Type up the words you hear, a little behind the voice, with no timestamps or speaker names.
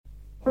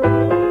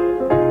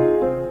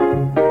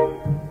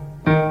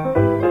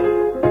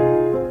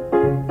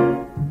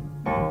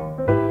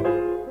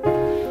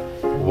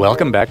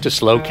Welcome back to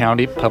SLO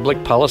County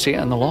Public Policy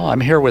and the Law.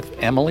 I'm here with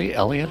Emilie,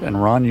 Elliot, and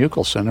Ron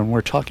Yukelson, and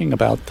we're talking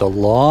about the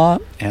law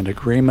and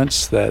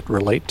agreements that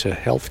relate to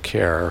health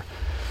care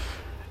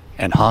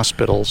and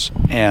hospitals.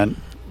 And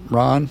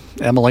Ron,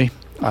 Emilie,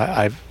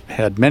 I've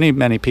had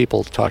many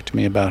people talk to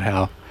me about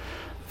how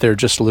they're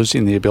just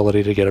losing the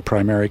ability to get a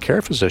primary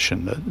care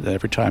physician.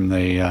 Every time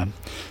they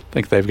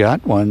think they've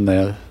got one,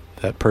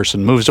 that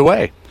person moves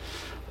away.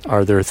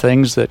 Are there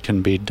things that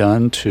can be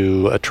done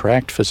to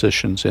attract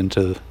physicians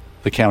into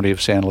the county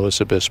of San Luis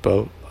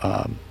Obispo?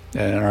 And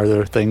are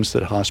there things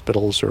that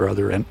hospitals or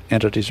other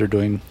entities are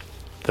doing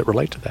that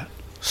relate to that?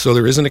 So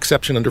there is an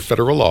exception under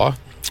federal law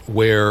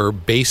where,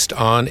 based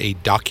on a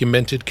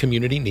documented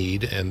community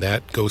need, and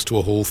that goes to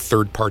a whole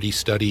third-party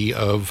study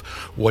of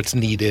what's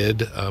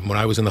needed. When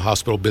I was in the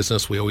hospital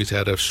business, we always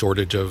had a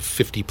shortage of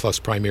 50-plus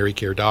primary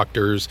care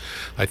doctors.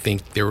 I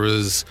think there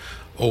was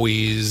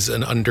always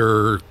an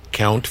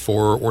undercount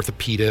for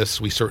orthopedists.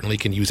 We certainly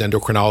can use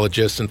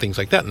endocrinologists and things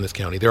like that in this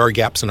county. There are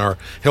gaps in our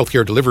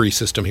healthcare delivery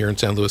system here in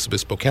San Luis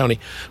Obispo County,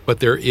 but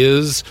there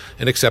is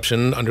an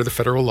exception under the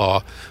federal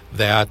law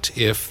that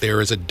if there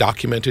is a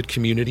documented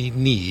community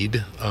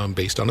need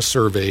based on a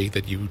survey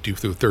that you do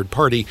through a third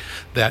party,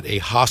 that a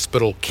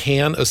hospital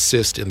can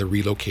assist in the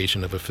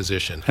relocation of a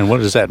physician. And what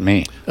does that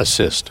mean,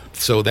 assist?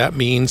 So that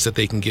means that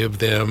they can give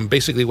them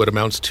basically what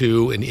amounts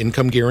to an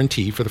income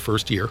guarantee for the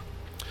first year.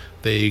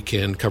 They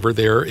can cover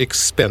their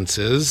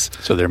expenses.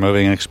 So they're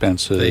moving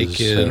expenses. They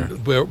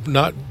can,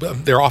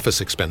 their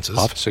office expenses.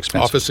 Office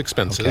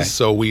expenses. Okay.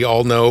 So we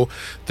all know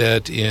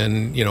that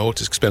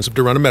it's expensive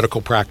to run a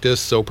medical practice.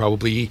 So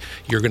probably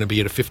you're going to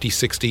be at a 50,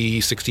 60,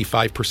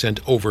 65%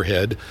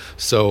 overhead.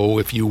 So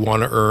if you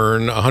want to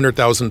earn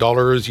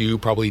 $100,000, you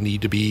probably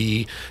need to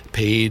be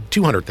paid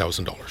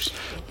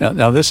 $200,000.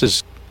 Now this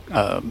is,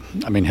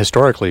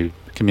 historically,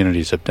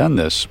 communities have done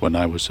this. When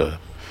I was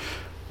a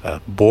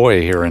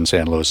boy here in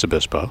San Luis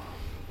Obispo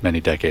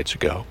many decades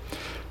ago,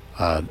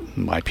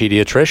 my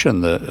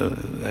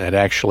pediatrician had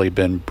actually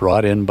been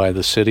brought in by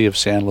the city of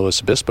San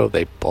Luis Obispo.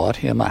 They bought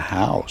him a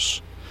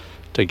house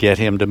to get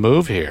him to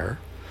move here.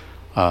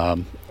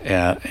 So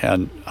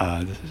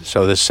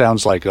this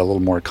sounds like a little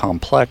more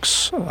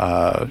complex,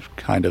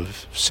 kind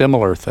of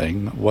similar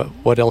thing.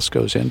 What else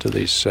goes into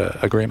these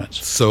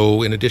agreements?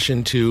 So in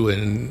addition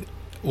to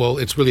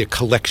it's really a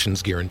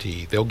collections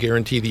guarantee. They'll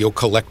guarantee that you'll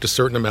collect a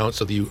certain amount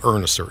so that you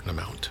earn a certain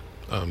amount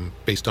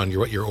based on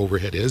what your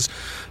overhead is.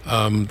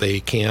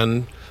 They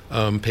can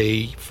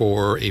pay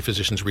for a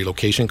physician's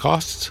relocation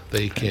costs.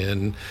 They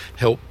can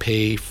help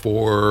pay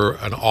for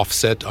an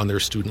offset on their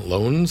student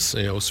loans.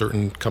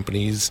 Certain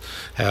companies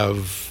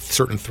have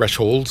certain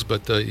thresholds,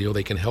 but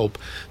they can help.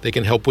 They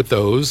can help with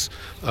those,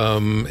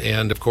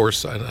 and of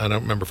course, I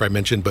don't remember if I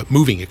mentioned, but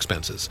moving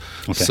expenses.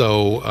 Okay.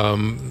 So,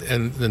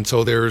 and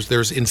so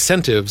there's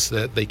incentives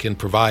that they can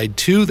provide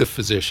to the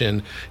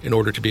physician in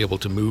order to be able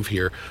to move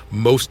here.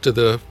 Most of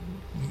the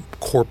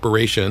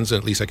corporations, and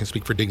at least I can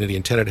speak for Dignity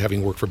and Tenet,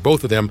 having worked for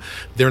both of them,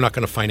 they're not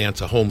going to finance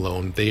a home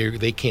loan.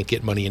 They can't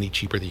get money any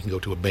cheaper than you can go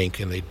to a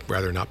bank, and they'd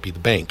rather not be the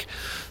bank.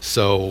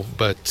 So,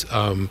 but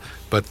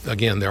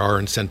again, there are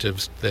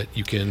incentives that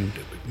you can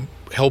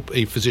help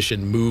a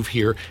physician move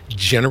here.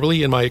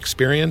 Generally, in my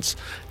experience,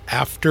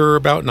 after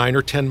about 9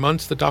 or 10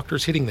 months, the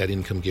doctor's hitting that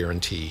income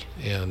guarantee,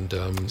 and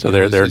so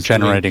they're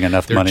generating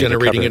enough money. They're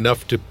generating to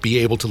enough to be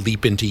able to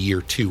leap into year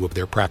 2 of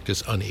their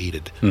practice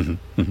unaided.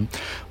 Mm-hmm. Mm-hmm.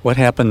 What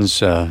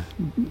happens,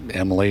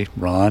 Emilie,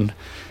 Ron,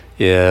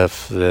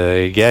 if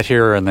they get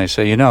here and they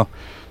say,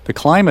 the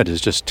climate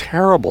is just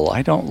terrible.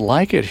 I don't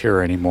like it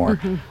here anymore.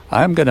 Mm-hmm.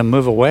 I'm going to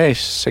move away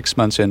 6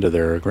 months into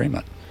their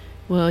agreement.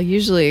 Well,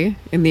 usually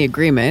in the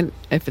agreement,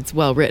 if it's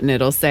well written,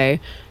 it'll say,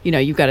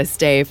 you've got to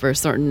stay for a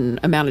certain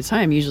amount of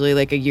time, usually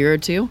like a year or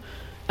 2,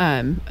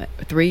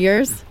 3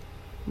 years.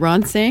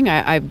 Ron's saying,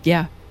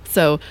 yeah.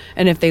 So,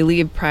 and if they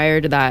leave prior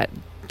to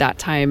that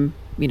time,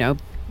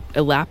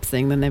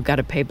 elapsing, then they've got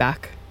to pay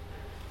back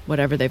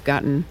whatever they've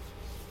gotten.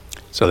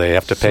 So they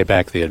have to pay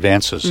back the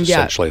advances,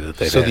 essentially, that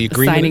they've had. The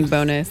agreement, signing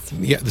bonus.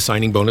 Yeah, the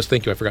signing bonus.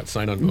 Thank you. I forgot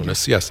sign-on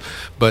bonus. Yes.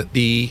 But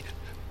the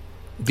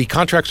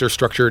contracts are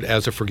structured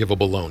as a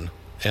forgivable loan.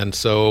 And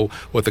so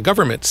what the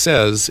government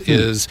says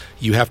is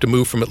you have to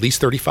move from at least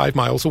 35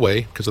 miles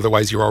away, because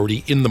otherwise you're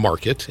already in the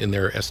market. In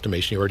their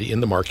estimation, you're already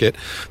in the market.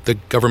 The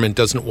government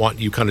doesn't want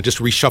you kind of just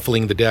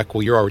reshuffling the deck.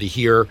 Well, you're already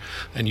here,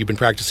 and you've been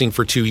practicing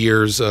for 2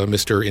 years,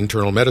 Mr.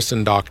 Internal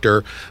Medicine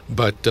Doctor,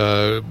 but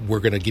we're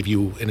going to give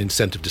you an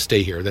incentive to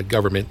stay here. The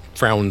government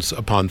frowns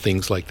upon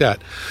things like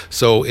that.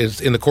 So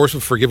in the course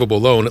of forgivable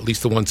loan, at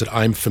least the ones that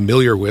I'm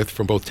familiar with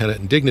from both Tenet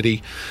and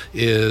Dignity,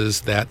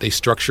 is that they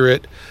structure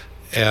it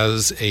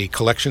as a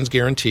collections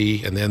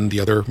guarantee, and then the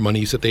other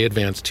monies that they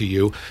advance to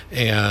you.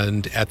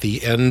 And at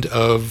the end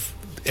of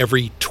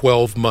every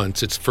 12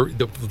 months,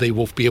 they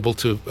will be able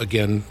to,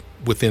 again,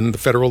 within the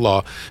federal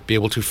law, be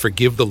able to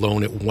forgive the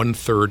loan at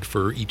 1/3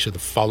 for each of the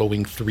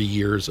following 3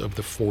 years of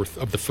the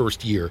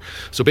first year.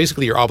 So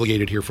basically, you're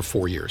obligated here for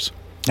 4 years.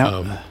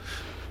 Now,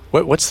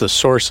 what's the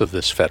source of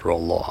this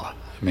federal law?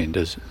 I mean,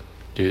 do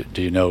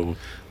you know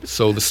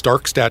So the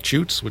Stark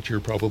statutes, which you're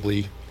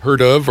probably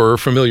heard of or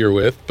familiar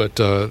with, but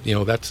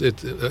that's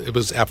it. It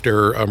was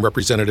after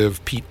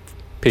Representative Pete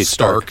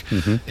Stark.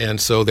 Mm-hmm. And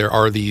so there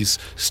are these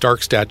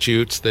Stark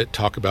statutes that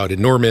talk about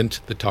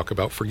annulment, that talk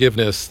about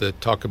forgiveness, that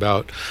talk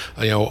about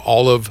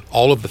all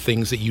of the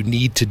things that you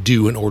need to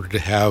do in order to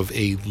have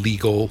a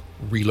legal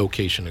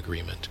relocation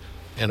agreement.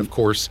 And of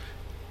course,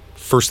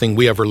 first thing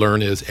we ever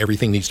learn is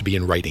everything needs to be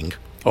in writing.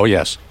 Oh,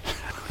 yes.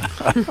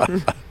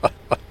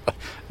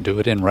 Do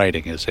it in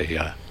writing is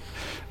a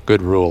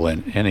good rule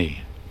in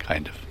any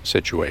kind of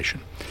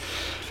situation.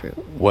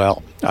 True.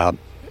 Well,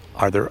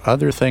 are there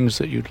other things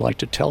that you'd like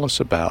to tell us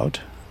about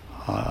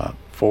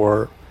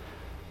for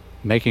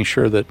making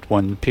sure that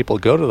when people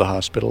go to the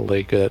hospital,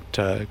 they get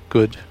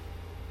good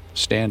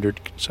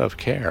standards of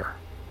care?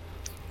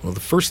 Well, the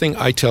first thing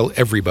I tell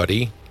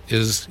everybody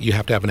is you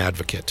have to have an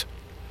advocate.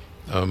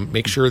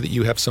 Make sure that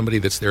you have somebody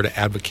that's there to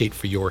advocate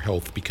for your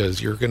health, because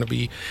you're going to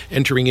be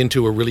entering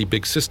into a really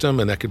big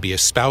system, and that could be a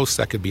spouse,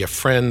 that could be a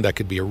friend, that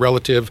could be a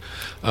relative,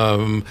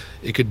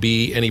 it could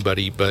be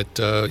anybody. But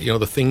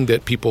the thing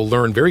that people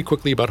learn very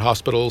quickly about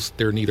hospitals,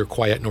 they're neither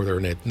quiet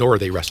nor are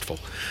they restful.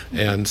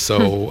 And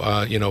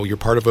so you're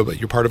part of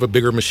a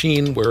bigger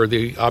machine where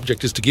the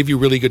object is to give you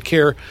really good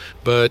care,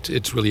 but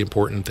it's really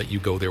important that you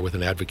go there with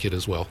an advocate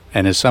as well.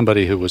 And as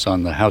somebody who was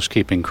on the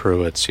housekeeping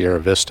crew at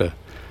Sierra Vista,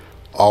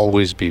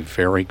 always be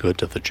very good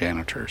to the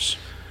janitors.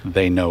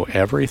 They know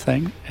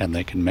everything, and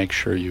they can make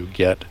sure you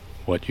get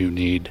what you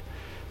need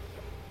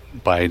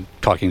by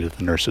talking to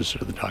the nurses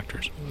or the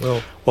doctors.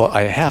 Well,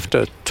 I have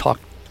to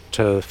talk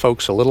to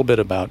folks a little bit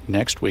about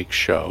next week's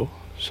show.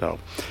 So,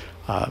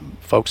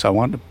 folks, I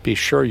want to be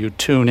sure you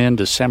tune in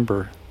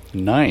December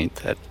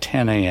 9th at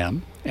 10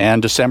 a.m.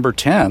 and December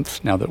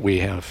 10th, now that we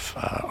have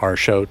our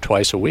show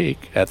twice a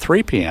week at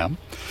 3 p.m.,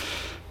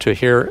 to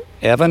hear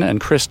Evan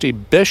and Christy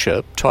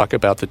Bishop talk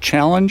about the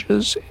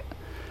challenges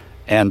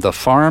and the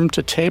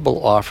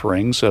farm-to-table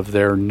offerings of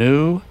their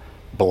new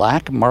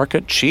Black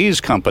Market Cheese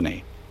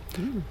Company,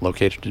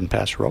 located in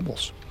Paso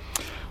Robles.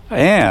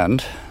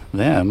 And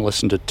then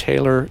listen to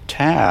Taylor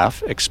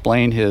Taff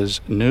explain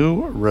his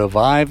new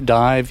Revive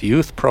Dive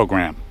youth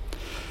program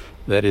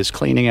that is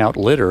cleaning out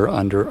litter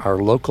under our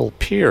local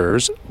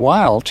piers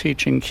while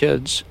teaching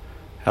kids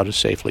how to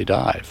safely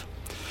dive.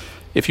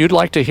 If you'd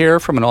like to hear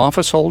from an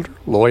office holder,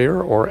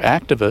 lawyer, or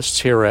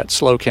activists here at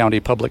SLO County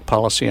Public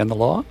Policy and the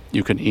Law,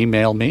 you can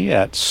email me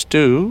at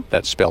stew,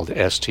 that's spelled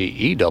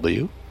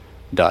S-T-E-W,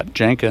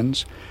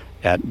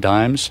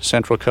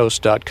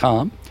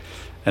 .jenkins@dimescentralcoast.com.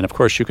 And of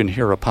course, you can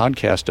hear a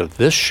podcast of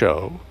this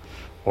show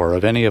or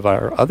of any of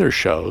our other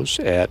shows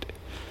at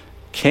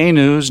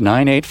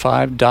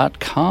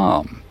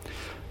knews985.com.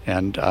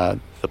 And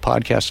the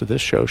podcast of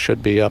this show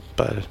should be up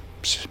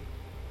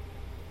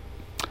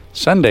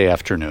Sunday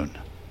afternoon.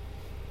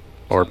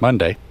 Or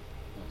Monday.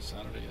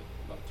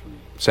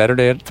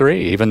 Saturday at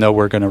 3, even though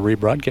we're going to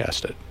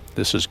rebroadcast it.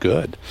 This is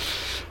good.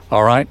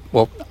 All right.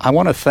 Well, I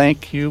want to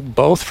thank you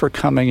both for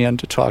coming in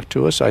to talk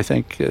to us. I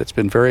think it's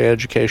been very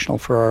educational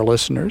for our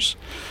listeners.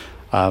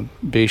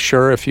 Be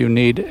sure if you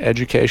need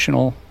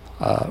educational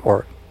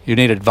or you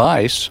need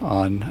advice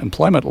on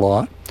employment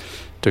law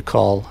to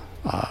call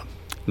Carmel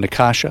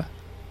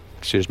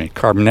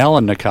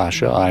and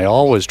Natasha. I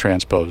always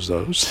transpose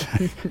those.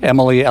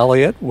 Emilie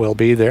Elliot will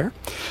be there.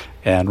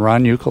 And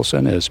Ron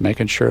Yukelson is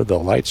making sure the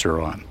lights are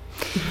on.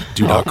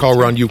 Do not call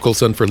Ron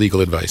Yukelson for legal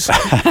advice.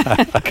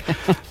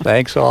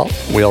 Thanks all.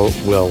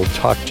 We'll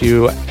talk to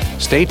you.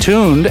 Stay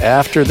tuned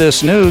after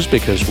this news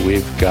because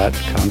we've got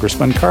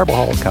Congressman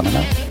Carbajal coming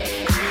up.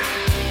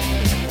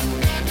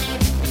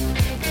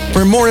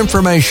 For more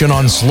information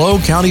on SLO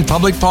County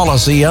Public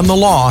Policy and the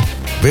Law,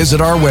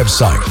 visit our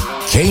website,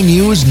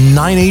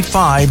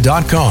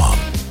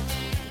 knews985.com.